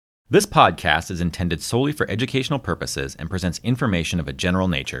This podcast is intended solely for educational purposes and presents information of a general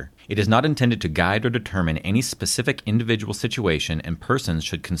nature. It is not intended to guide or determine any specific individual situation, and persons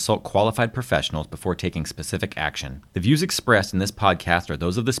should consult qualified professionals before taking specific action. The views expressed in this podcast are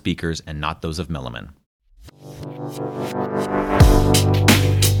those of the speakers and not those of Milliman.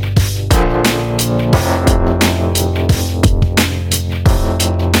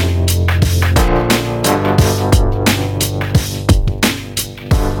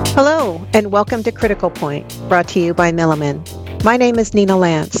 Hello, and welcome to Critical Point, brought to you by Milliman. My name is Nina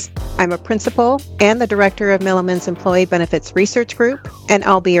Lance. I'm a principal and the director of Milliman's Employee Benefits Research Group, and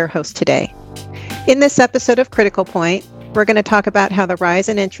I'll be your host today. In this episode of Critical Point, we're going to talk about how the rise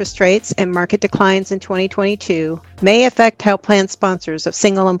in interest rates and market declines in 2022 may affect how plan sponsors of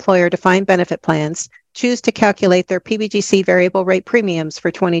single employer defined benefit plans choose to calculate their PBGC variable rate premiums for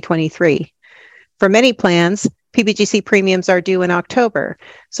 2023. For many plans, PBGC premiums are due in October,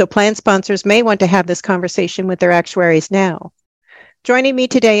 so plan sponsors may want to have this conversation with their actuaries now. Joining me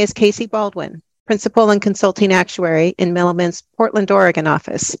today is Casey Baldwin, Principal and Consulting Actuary in Milliman's Portland, Oregon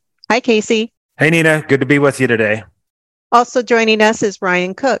office. Hi, Casey. Hey, Nina. Good to be with you today. Also joining us is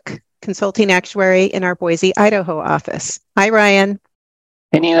Ryan Cook, Consulting Actuary in our Boise, Idaho office. Hi, Ryan.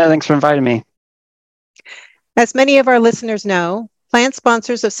 Hey, Nina. Thanks for inviting me. As many of our listeners know, plan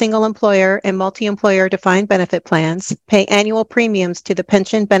sponsors of single employer and multi-employer defined benefit plans pay annual premiums to the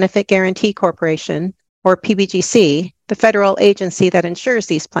Pension Benefit Guaranty Corporation, or PBGC, the federal agency that insures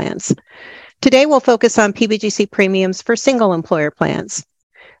these plans. Today, we'll focus on PBGC premiums for single employer plans.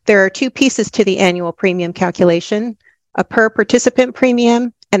 There are two pieces to the annual premium calculation: a per participant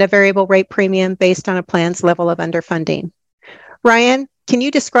premium and a variable rate premium based on a plan's level of underfunding. Ryan, can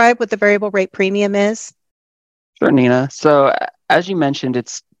you describe what the variable rate premium is? Sure, Nina. So as you mentioned,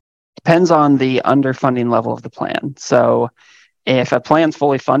 it depends on the underfunding level of the plan. So if a plan's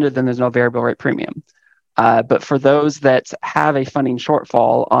fully funded, then there's no variable rate premium. But for those that have a funding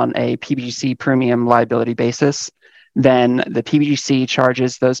shortfall on a PBGC premium liability basis, then the PBGC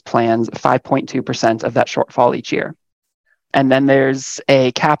charges those plans 5.2% of that shortfall each year. And then there's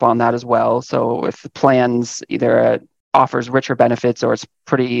a cap on that as well. So if the plan's either offers richer benefits or it's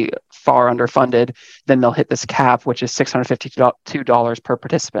pretty far underfunded, then they'll hit this cap, which is $652 per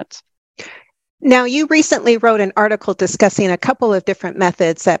participant. Now, you recently wrote an article discussing a couple of different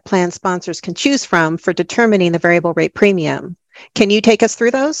methods that plan sponsors can choose from for determining the variable rate premium. Can you take us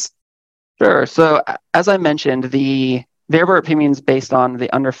through those? Sure. So as I mentioned, the variable rate premium is based on the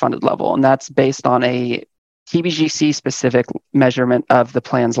underfunded level, and that's based on a PBGC specific measurement of the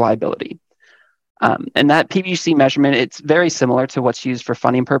plan's liability. And that PBGC measurement, it's very similar to what's used for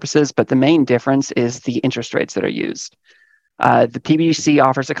funding purposes, but the main difference is the interest rates that are used. The PBGC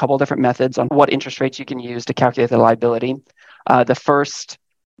offers a couple of different methods on what interest rates you can use to calculate the liability. The first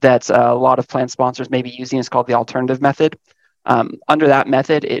that a lot of plan sponsors may be using is called the alternative method. Under that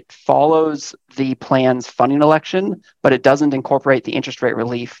method, it follows the plan's funding election, but it doesn't incorporate the interest rate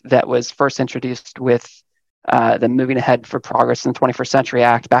relief that was first introduced with the Moving Ahead for Progress in the 21st Century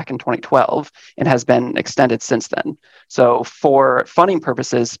Act back in 2012 and has been extended since then. So for funding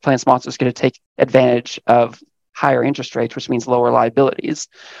purposes, plan sponsors get to take advantage of higher interest rates, which means lower liabilities.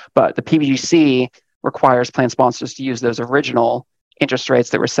 But the PBGC requires plan sponsors to use those original interest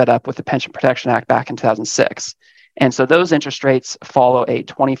rates that were set up with the Pension Protection Act back in 2006. And so those interest rates follow a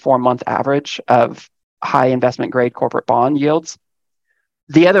 24-month average of high investment grade corporate bond yields.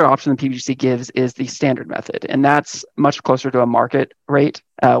 The other option the PBGC gives is the standard method, and that's much closer to a market rate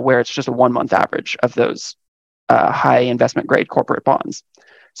where it's just a 1-month average of those high investment grade corporate bonds.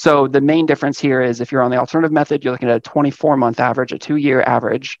 So the main difference here is if you're on the alternative method, you're looking at a 24-month average, a 2-year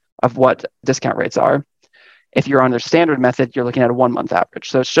average of what discount rates are. If you're on the standard method, you're looking at a 1-month average.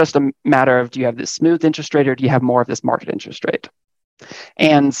 So it's just a matter of, do you have this smooth interest rate or do you have more of this market interest rate?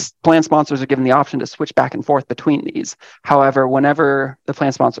 And plan sponsors are given the option to switch back and forth between these. However, whenever the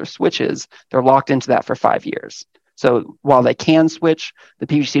plan sponsor switches, they're locked into that for 5 years. So while they can switch, the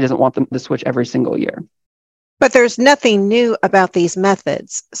PBGC doesn't want them to switch every single year. But there's nothing new about these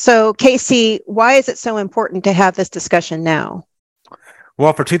methods. So, Casey, why is it so important to have this discussion now?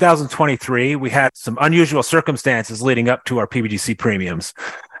 Well, for 2023, we had some unusual circumstances leading up to our PBGC premiums.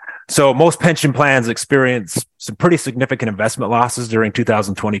 So most pension plans experienced some pretty significant investment losses during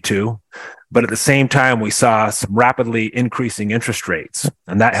 2022. But at the same time, we saw some rapidly increasing interest rates,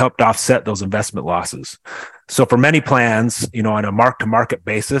 and that helped offset those investment losses. So for many plans, on a mark-to-market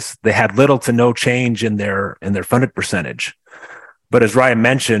basis, they had little to no change in their funded percentage. But as Ryan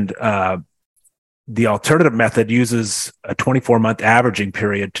mentioned, the alternative method uses a 24-month averaging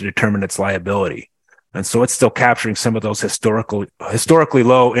period to determine its liability. And so it's still capturing some of those historically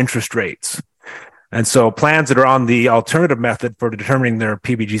low interest rates. And so plans that are on the alternative method for determining their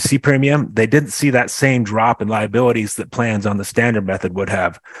PBGC premium, they didn't see that same drop in liabilities that plans on the standard method would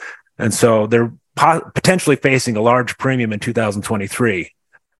have. And so they're potentially facing a large premium in 2023.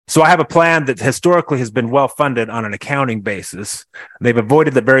 So I have a plan that historically has been well funded on an accounting basis. They've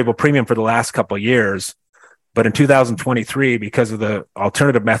avoided the variable premium for the last couple of years. But in 2023, because of the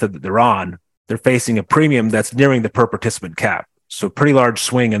alternative method that they're on, they're facing a premium that's nearing the per participant cap. So pretty large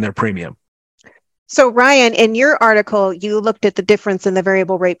swing in their premium. So Ryan, in your article, you looked at the difference in the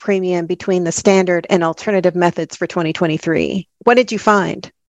variable rate premium between the standard and alternative methods for 2023. What did you find?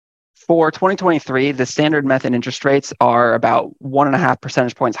 For 2023, the standard method interest rates are about 1.5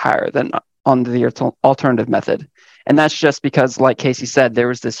 percentage points higher than on the alternative method. And that's just because, like Casey said, there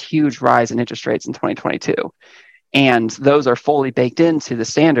was this huge rise in interest rates in 2022. And those are fully baked into the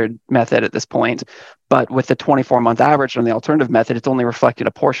standard method at this point. But with the 24-month average on the alternative method, it's only reflected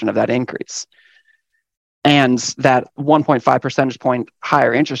a portion of that increase. And that 1.5 percentage point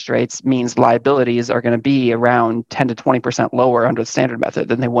higher interest rates means liabilities are going to be around 10 to 20% lower under the standard method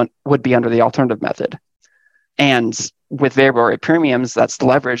than they would be under the alternative method. And with variable rate premiums, that's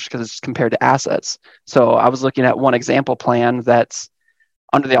leveraged because it's compared to assets. So I was looking at one example plan that's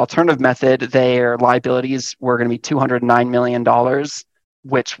under the alternative method, their liabilities were going to be $209 million,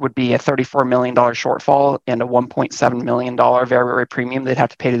 which would be a $34 million shortfall and a $1.7 million variable rate premium they'd have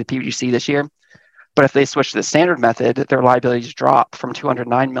to pay to the PBGC this year. But if they switch to the standard method, their liabilities drop from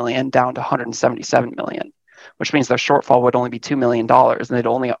 $209 million down to $177 million, which means their shortfall would only be $2 million, and they'd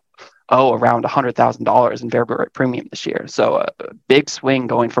only owe around $100,000 in variable rate premium this year. So a big swing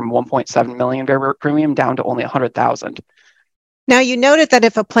going from 1.7 million variable rate premium down to only 100,000. Now, you noted that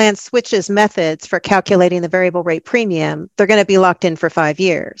if a plan switches methods for calculating the variable rate premium, they're going to be locked in for 5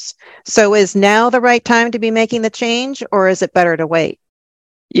 years. So is now the right time to be making the change, or is it better to wait?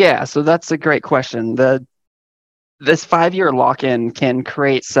 Yeah, so that's a great question. This 5-year lock-in can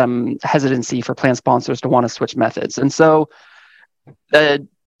create some hesitancy for plan sponsors to want to switch methods. And so the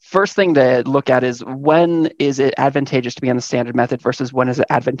first thing to look at is, when is it advantageous to be on the standard method versus when is it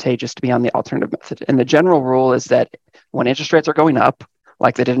advantageous to be on the alternative method? And the general rule is that when interest rates are going up,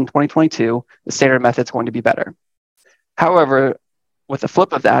 like they did in 2022, the standard method is going to be better. However, with the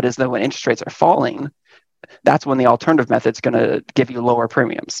flip of that is that when interest rates are falling, that's when the alternative method is going to give you lower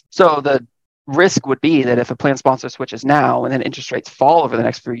premiums. So the risk would be that if a plan sponsor switches now and then interest rates fall over the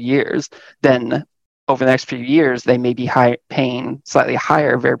next few years, then over the next few years, they may be paying slightly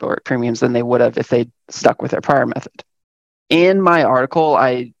higher variable rate premiums than they would have if they stuck with their prior method. In my article,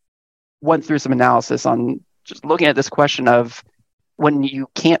 I went through some analysis on just looking at this question of, when you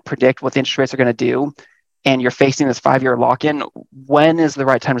can't predict what the interest rates are going to do, and you're facing this 5-year lock-in, when is the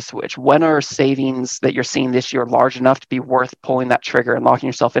right time to switch? When are savings that you're seeing this year large enough to be worth pulling that trigger and locking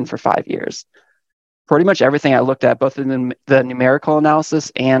yourself in for 5 years? Pretty much everything I looked at, both in the numerical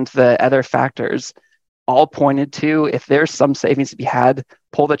analysis and the other factors, all pointed to, if there's some savings to be had,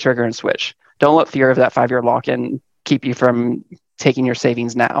 pull the trigger and switch. Don't let fear of that 5-year lock-in keep you from taking your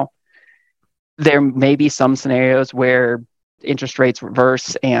savings now. There may be some scenarios where interest rates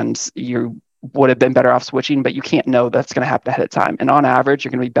reverse and you would have been better off switching, but you can't know that's going to happen ahead of time. And on average, you're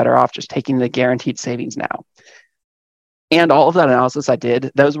going to be better off just taking the guaranteed savings now. And all of that analysis I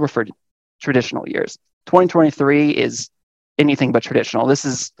did, those were for traditional years. 2023 is anything but traditional. This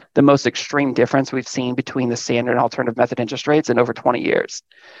is the most extreme difference we've seen between the standard and alternative method interest rates in over 20 years.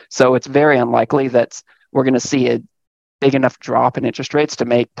 So it's very unlikely that we're going to see a big enough drop in interest rates to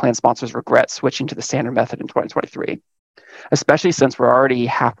make plan sponsors regret switching to the standard method in 2023. Especially since we're already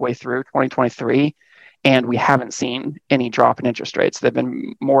halfway through 2023 and we haven't seen any drop in interest rates. They've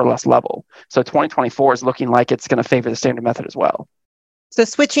been more or less level. So 2024 is looking like it's going to favor the standard method as well. So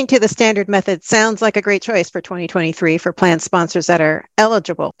switching to the standard method sounds like a great choice for 2023 for plan sponsors that are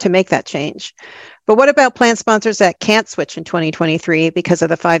eligible to make that change. But what about plan sponsors that can't switch in 2023 because of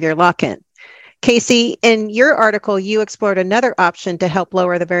the 5-year lock-in? Casey, in your article, you explored another option to help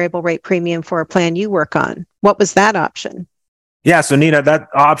lower the variable rate premium for a plan you work on. What was that option? Yeah, so Nina, that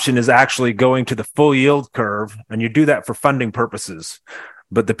option is actually going to the full yield curve, and you do that for funding purposes.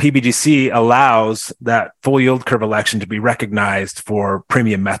 But the PBGC allows that full yield curve election to be recognized for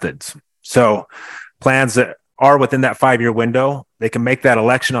premium methods. So plans that are within that 5-year window, they can make that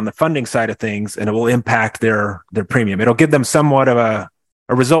election on the funding side of things, and it will impact their premium. It'll give them somewhat of a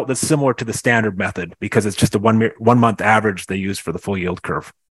result that's similar to the standard method because it's just a 1 month average they use for the full yield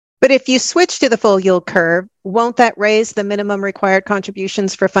curve. But if you switch to the full yield curve, won't that raise the minimum required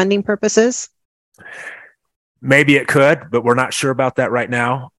contributions for funding purposes? Maybe it could, but we're not sure about that right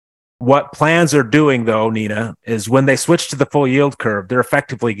now. What plans are doing, though, Nina, is when they switch to the full yield curve, they're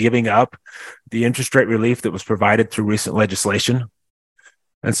effectively giving up the interest rate relief that was provided through recent legislation.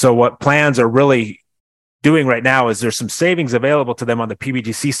 And so what plans are really doing right now is there's some savings available to them on the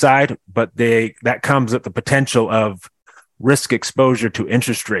PBGC side, but that comes at the potential of risk exposure to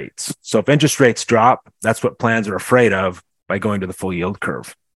interest rates. So if interest rates drop, that's what plans are afraid of by going to the full yield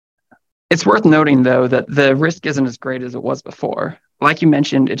curve. It's worth noting, though, that the risk isn't as great as it was before. Like you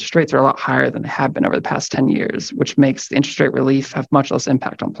mentioned, interest rates are a lot higher than they have been over the past 10 years, which makes the interest rate relief have much less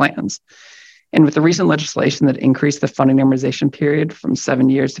impact on plans. And with the recent legislation that increased the funding amortization period from 7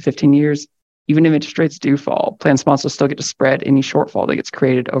 years to 15 years, even if interest rates do fall, plan sponsors still get to spread any shortfall that gets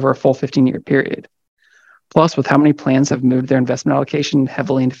created over a full 15-year period. Plus, with how many plans have moved their investment allocation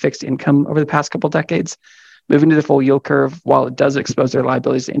heavily into fixed income over the past couple decades, moving to the full yield curve, while it does expose their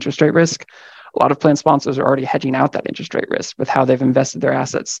liabilities to interest rate risk, a lot of plan sponsors are already hedging out that interest rate risk with how they've invested their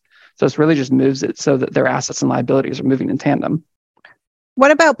assets. So this really just moves it so that their assets and liabilities are moving in tandem.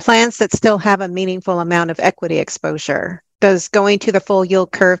 What about plans that still have a meaningful amount of equity exposure? Does going to the full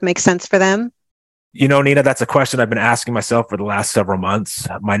yield curve make sense for them? You know, Nina, that's a question I've been asking myself for the last several months.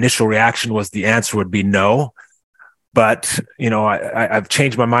 My initial reaction was the answer would be no. But, I've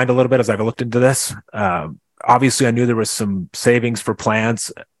changed my mind a little bit as I've looked into this. Obviously, I knew there was some savings for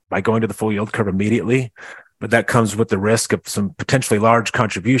plans by going to the full yield curve immediately, but that comes with the risk of some potentially large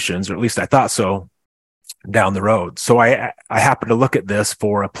contributions, or at least I thought so, down the road. So I happened to look at this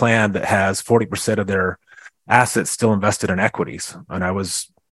for a plan that has 40% of their assets still invested in equities. And I was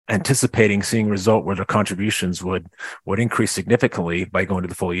anticipating seeing a result where their contributions would increase significantly by going to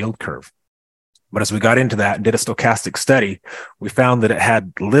the full yield curve. But as we got into that and did a stochastic study, we found that it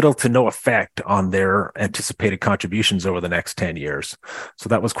had little to no effect on their anticipated contributions over the next 10 years. So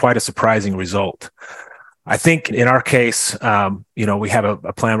that was quite a surprising result. I think in our case, we have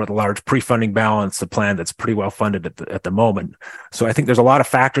a plan with a large pre-funding balance, a plan that's pretty well funded at the moment. So I think there's a lot of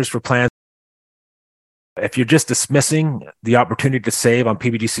factors for plans. If you're just dismissing the opportunity to save on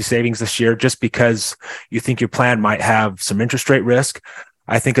PBGC savings this year just because you think your plan might have some interest rate risk,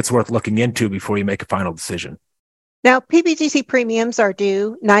 I think it's worth looking into before you make a final decision. Now, PBGC premiums are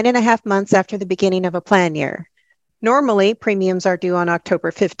due 9.5 months after the beginning of a plan year. Normally, premiums are due on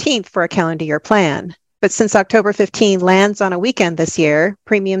October 15th for a calendar year plan. But since October 15 lands on a weekend this year,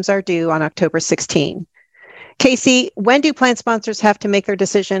 premiums are due on October 16. Casey, when do plan sponsors have to make their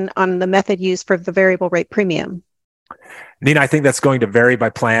decision on the method used for the variable rate premium? Nina, I think that's going to vary by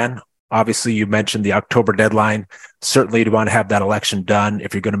plan. Obviously, you mentioned the October deadline. Certainly, you want to have that election done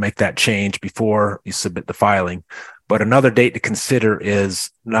if you're going to make that change before you submit the filing. But another date to consider is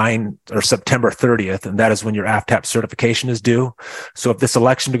September 30th, and that is when your AFTAP certification is due. So if this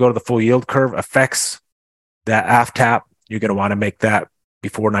election to go to the full yield curve affects that AFTAP, you're going to want to make that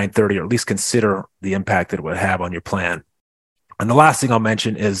before 9/30, or at least consider the impact that it would have on your plan. And the last thing I'll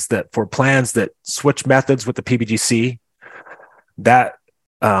mention is that for plans that switch methods with the PBGC, that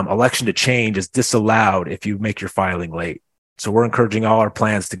election to change is disallowed if you make your filing late. So we're encouraging all our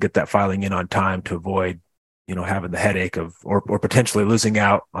plans to get that filing in on time to avoid, having the headache of or potentially losing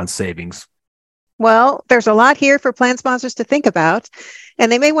out on savings. Well, there's a lot here for plan sponsors to think about,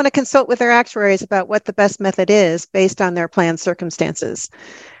 and they may want to consult with their actuaries about what the best method is based on their plan circumstances.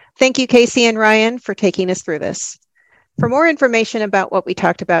 Thank you, Casey and Ryan, for taking us through this. For more information about what we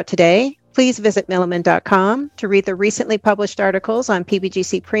talked about today, please visit milliman.com to read the recently published articles on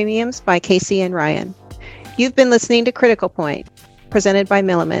PBGC premiums by Casey and Ryan. You've been listening to Critical Point, presented by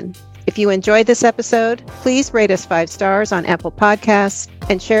Milliman. If you enjoyed this episode, please rate us 5 stars on Apple Podcasts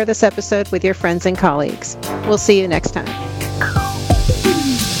and share this episode with your friends and colleagues. We'll see you next time.